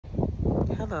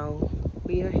Hello,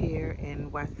 we are here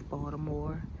in West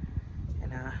Baltimore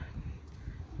in a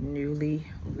newly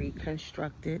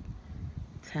reconstructed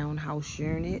townhouse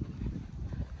unit.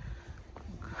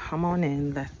 Come on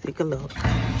in, let's take a look.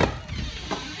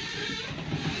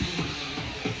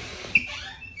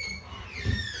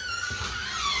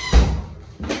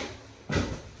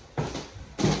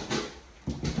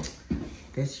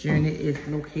 This unit is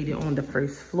located on the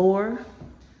first floor.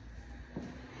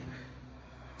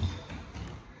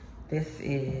 This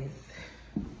is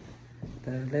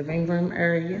the living room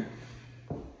area.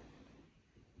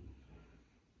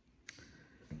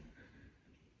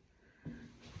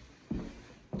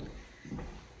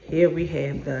 Here we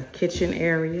have the kitchen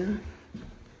area,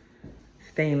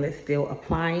 stainless steel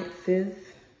appliances,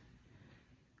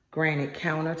 granite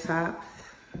countertops,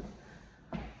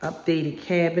 updated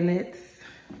cabinets.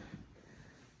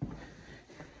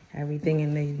 Everything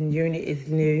in the unit is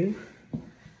new.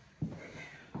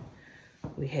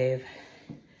 We have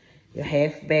your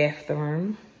half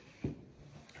bathroom.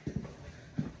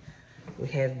 We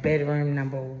have bedroom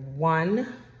number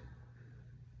 1.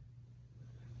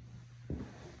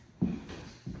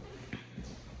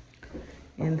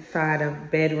 Inside of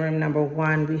bedroom number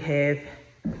 1, we have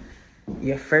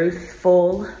your first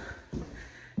full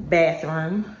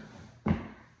bathroom.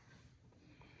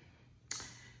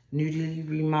 Newly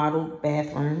remodeled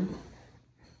bathroom.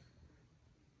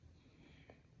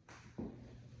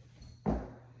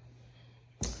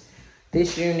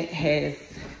 This unit has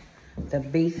the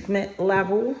basement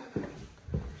level.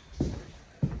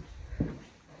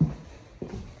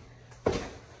 Let's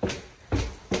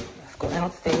go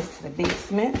downstairs to the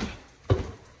basement.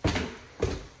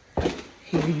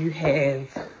 Here you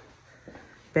have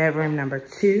bedroom number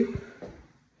 2.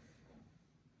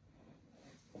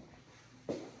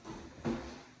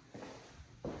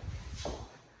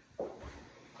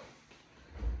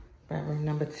 Bedroom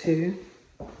number 2.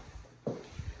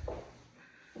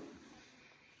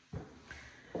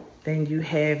 Then you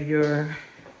have your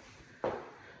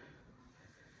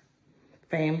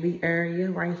family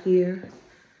area right here.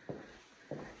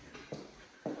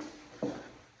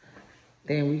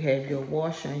 Then we have your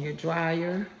washer and your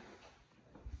dryer.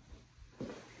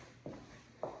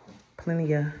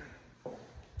 Plenty of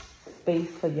space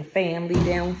for your family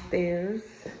downstairs.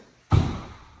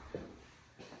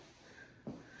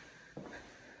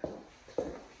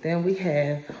 Then we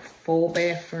have full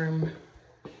bathroom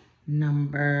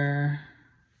number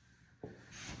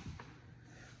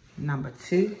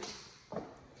 2.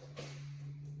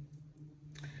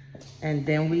 And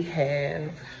then we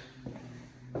have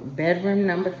bedroom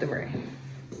number 3.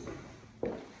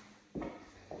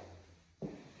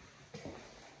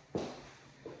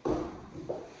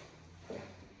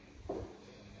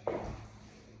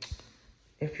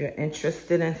 If you're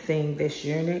interested in seeing this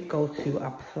unit, go to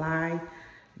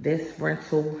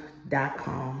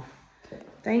applythisrental.com.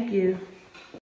 Thank you.